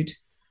valued,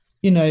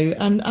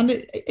 and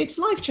it's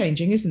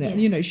life-changing, isn't it?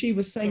 Yeah. And, she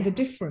was saying the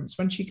difference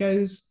when she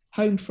goes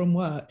home from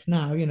work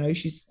now,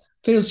 she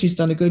feels she's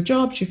done a good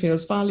job. She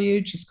feels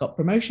valued. She's got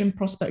promotion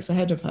prospects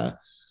ahead of her.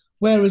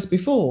 Whereas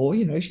before,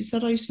 she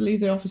said, I used to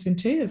leave the office in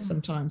tears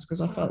sometimes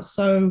because I felt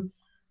so...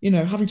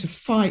 having to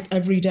fight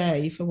every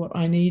day for what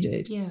I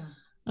needed. Yeah.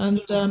 And,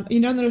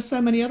 there are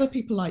so many other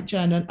people like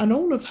Jen, and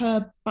all of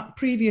her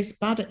previous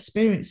bad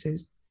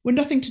experiences were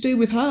nothing to do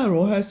with her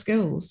or her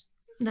skills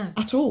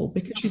at all,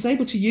 because she's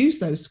able to use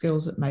those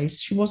skills at Mace.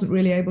 She wasn't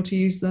really able to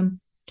use them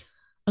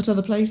at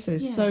other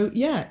places. Yeah. So,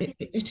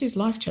 it is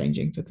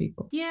life-changing for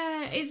people.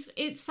 Yeah,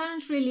 it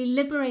sounds really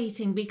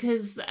liberating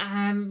because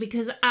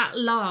at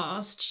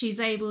last she's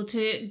able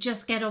to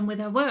just get on with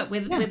her work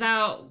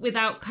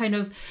without kind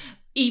of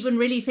even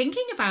really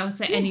thinking about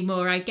it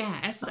anymore, I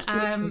guess.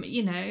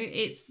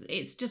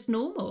 It's just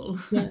normal.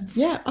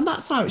 Yeah, and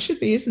that's how it should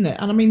be, isn't it?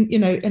 And I mean,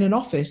 in an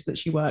office that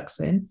she works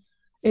in,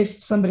 if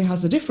somebody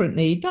has a different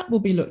need, that will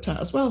be looked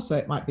at as well. So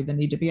it might be they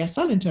need a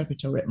BSL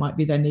interpreter, or it might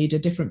be they need a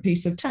different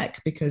piece of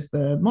tech because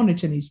the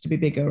monitor needs to be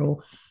bigger,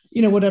 or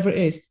whatever it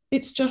is.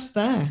 It's just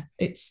there.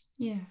 It's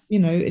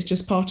it's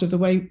just part of the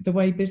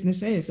way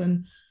business is,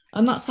 and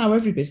that's how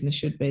every business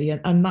should be.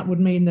 And that would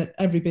mean that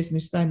every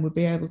business then would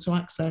be able to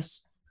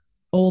access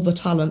all the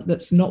talent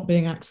that's not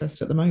being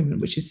accessed at the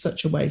moment, which is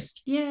such a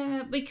waste.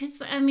 Yeah, because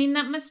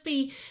that must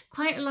be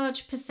quite a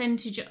large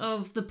percentage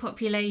of the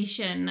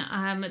population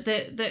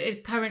that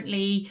are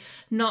currently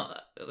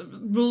not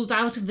ruled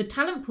out of the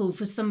talent pool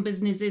for some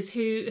businesses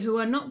who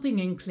are not being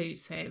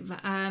inclusive.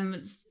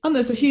 And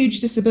there's a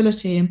huge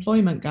disability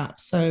employment gap.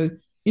 So,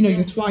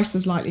 you're twice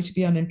as likely to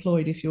be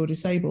unemployed if you're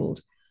disabled.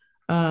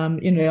 I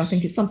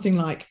think it's something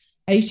like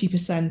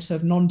 80%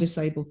 of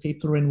non-disabled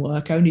people are in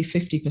work, only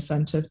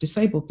 50% of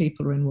disabled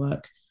people are in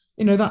work.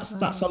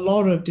 That's a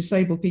lot of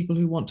disabled people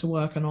who want to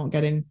work and aren't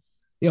getting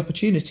the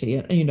opportunity,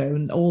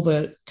 and all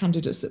the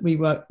candidates that we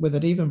work with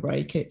at Even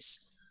Break,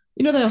 it's,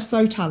 they are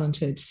so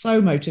talented, so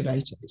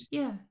motivated.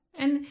 Yeah.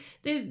 And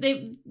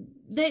they're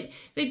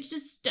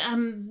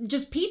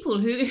just people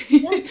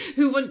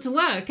who want to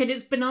work, and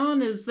it's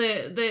bananas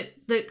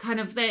that kind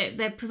of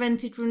they're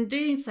prevented from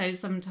doing so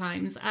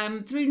sometimes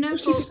through no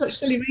fault. For such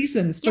silly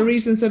reasons, for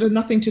reasons that have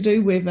nothing to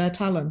do with their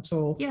talent,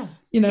 or and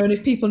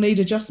if people need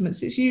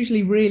adjustments, it's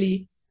usually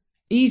really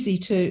easy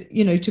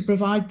to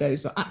provide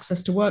those.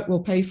 Access to work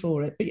will pay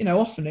for it, but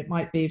often it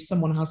might be if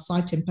someone has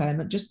sight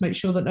impairment, just make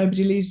sure that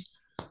nobody leaves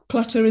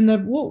clutter in the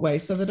walkway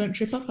so they don't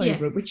trip up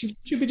over it, which you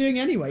should be doing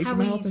anyway.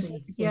 From a health and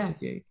safety point of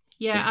view.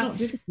 Yeah, it's not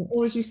difficult.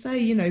 Or as you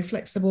say,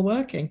 flexible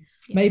working.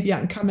 Maybe I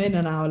can come in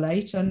an hour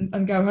late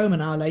and go home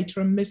an hour later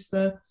and miss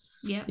the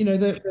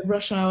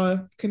rush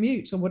hour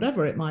commute or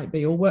whatever it might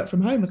be, or work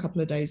from home a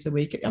couple of days a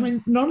week. I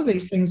mean, none of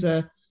these things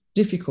are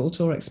difficult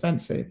or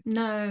expensive.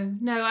 No,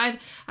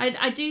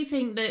 I do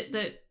think that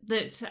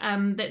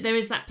there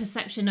is that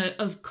perception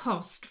of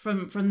cost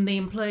from the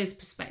employer's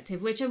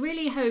perspective, which I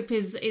really hope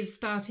is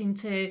starting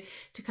to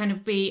kind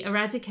of be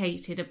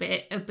eradicated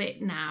a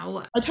bit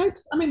now. I'd hope.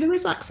 I mean, there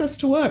is access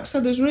to work, so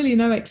there's really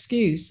no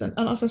excuse. And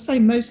as I say,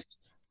 most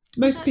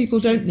people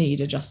don't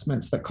need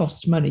adjustments that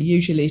cost money.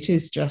 Usually, it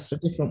is just a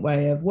different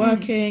way of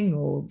working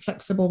or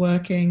flexible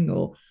working.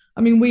 Or,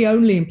 I mean, we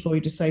only employ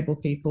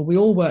disabled people. We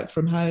all work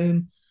from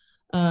home.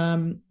 We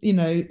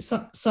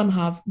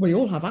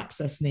all have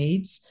access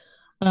needs.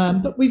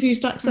 But we've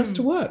used access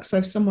to work. So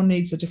if someone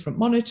needs a different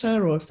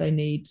monitor, or if they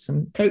need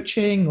some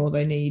coaching, or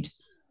they need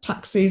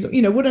taxis,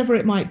 whatever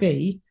it might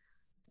be,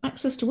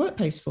 access to work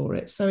pays for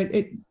it. So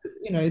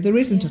there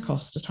isn't a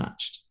cost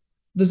attached.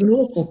 there's an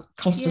awful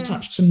cost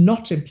attached to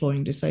not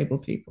employing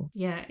disabled people.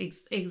 Yeah,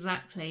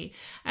 exactly.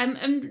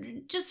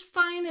 And just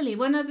finally,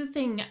 one other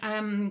thing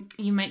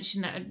you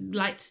mentioned that I'd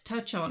like to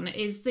touch on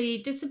is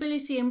the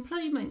disability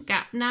employment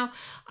gap. Now,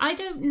 I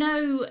don't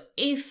know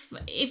if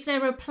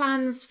there are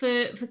plans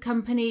for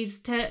companies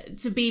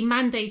to be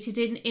mandated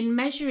in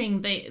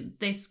measuring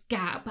this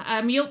gap.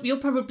 You're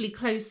probably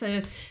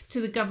closer to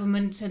the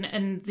government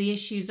and the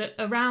issues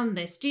around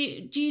this. Do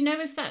you know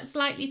if that's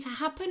likely to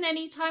happen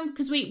anytime?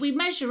 Because we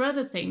measure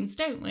other things,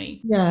 don't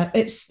we? Yeah,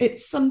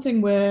 it's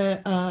something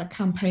we're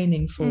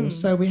campaigning for.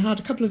 So we had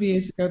a couple of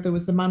years ago, there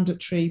was the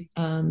mandatory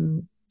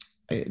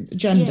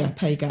gender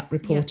pay gap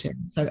reporting.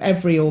 So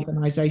every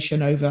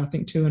organisation over, I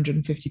think,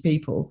 250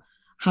 people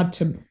had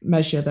to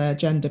measure their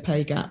gender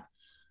pay gap.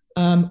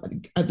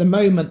 At the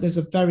moment, there's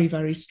a very,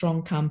 very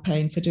strong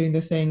campaign for doing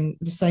the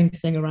same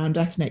thing around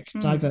ethnic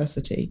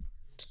diversity.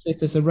 If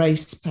there's a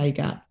race pay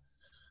gap.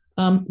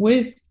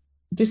 With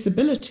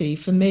disability,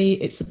 for me,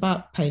 it's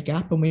about pay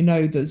gap, and we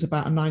know there's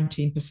about a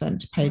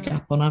 19% pay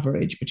gap on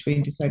average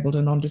between disabled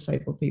and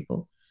non-disabled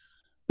people.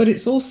 But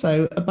it's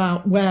also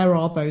about where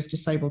are those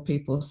disabled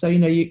people. So,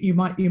 you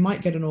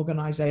might get an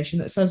organisation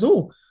that says,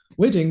 oh,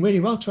 we're doing really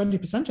well,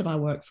 20% of our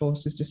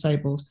workforce is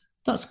disabled.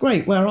 That's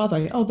great. Where are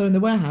they? Oh, they're in the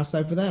warehouse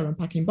over there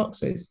unpacking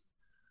boxes.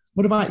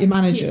 What about your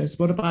managers?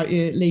 What about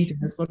your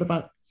leaders? What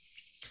about...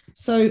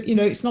 So,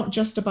 it's not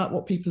just about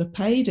what people are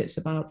paid, it's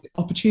about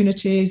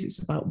opportunities,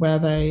 it's about where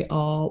they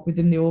are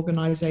within the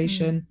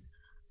organisation.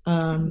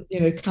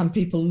 Can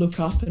people look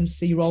up and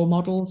see role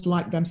models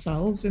like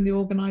themselves in the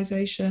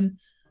organisation?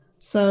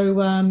 So,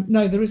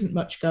 no, there isn't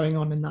much going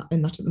on in that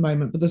at the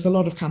moment, but there's a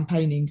lot of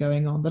campaigning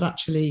going on that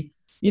actually,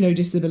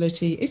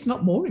 disability, it's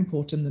not more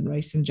important than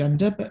race and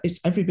gender, but it's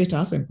every bit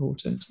as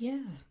important. Yeah.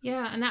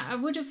 And I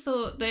would have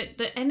thought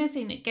that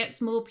anything that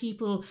gets more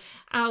people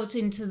out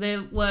into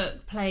the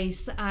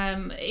workplace,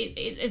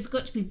 it's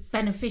got to be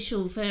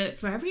beneficial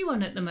for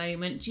everyone at the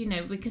moment,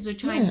 because we're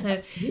trying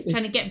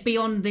to get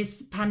beyond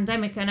this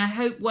pandemic. And I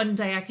hope one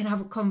day I can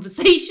have a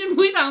conversation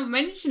without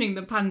mentioning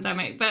the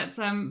pandemic.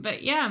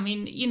 But yeah, I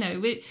mean,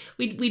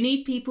 we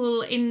need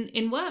people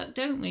in work,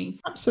 don't we?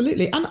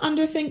 Absolutely. And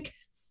I think,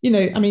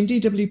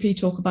 DWP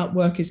talk about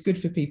work is good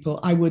for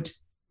people. I would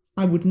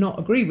not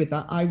agree with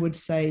that. I would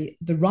say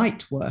the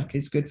right work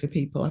is good for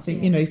people. I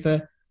think,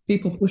 for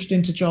people pushed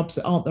into jobs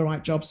that aren't the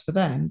right jobs for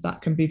them,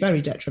 that can be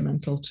very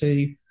detrimental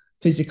to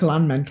physical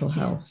and mental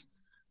health.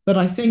 But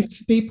I think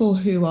for people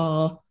who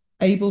are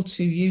able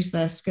to use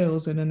their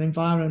skills in an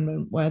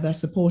environment where they're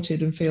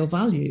supported and feel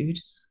valued,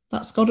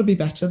 that's got to be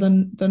better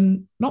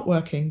than not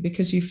working,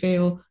 because you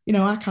feel,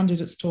 our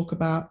candidates talk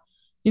about,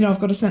 I've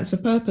got a sense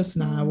of purpose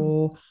now,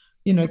 or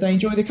they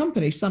enjoy the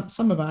company.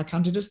 Some of our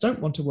candidates don't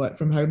want to work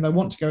from home. They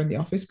want to go in the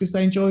office because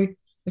they enjoy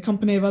the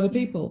company of other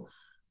people,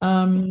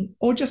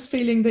 or just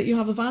feeling that you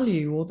have a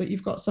value, or that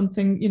you've got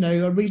something,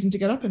 a reason to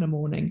get up in the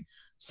morning.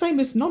 Same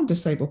as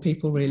non-disabled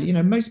people, really.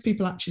 Most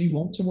people actually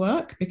want to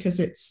work because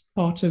it's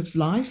part of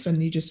life,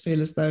 and you just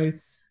feel as though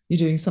you're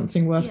doing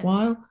something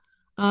worthwhile.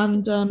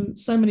 And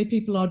so many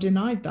people are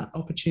denied that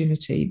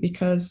opportunity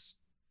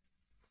because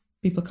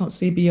people can't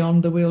see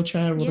beyond the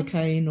wheelchair or the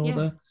cane or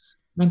the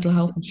mental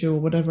health issue or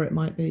whatever it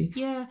might be.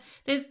 Yeah,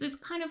 there's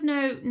kind of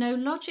no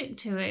logic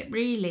to it,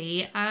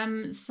 really.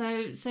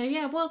 So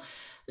yeah, well,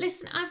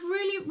 listen, I've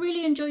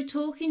really enjoyed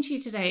talking to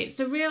you today. It's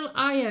a real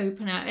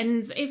eye-opener,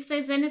 and if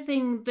there's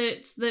anything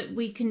that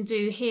we can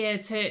do here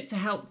to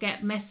help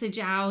get message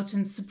out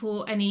and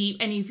support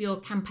any of your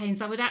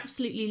campaigns, I would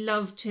absolutely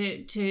love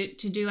to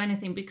do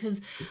anything,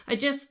 because I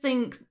just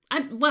think,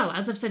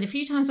 as I've said a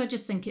few times, I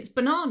just think it's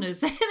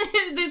bananas.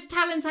 There's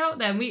talent out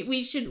there, and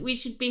we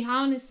should be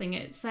harnessing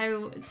it.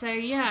 So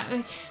yeah,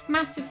 a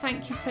massive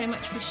thank you so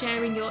much for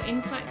sharing your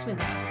insights with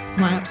us.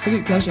 My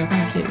absolute pleasure,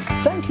 thank you.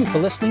 Thank you for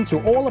listening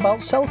to All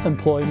About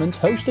Self-Employment,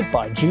 hosted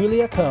by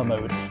Julia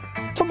Kermode.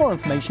 For more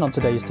information on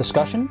today's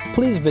discussion,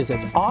 please visit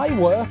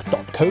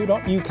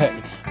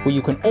iwork.co.uk, where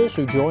you can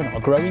also join our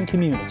growing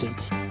community.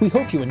 We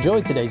hope you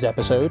enjoyed today's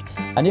episode,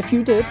 and if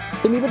you did,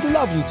 then we would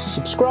love you to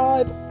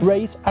subscribe,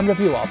 rate and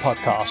review our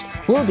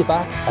podcast. We'll be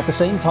back at the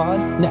same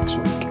time next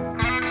week.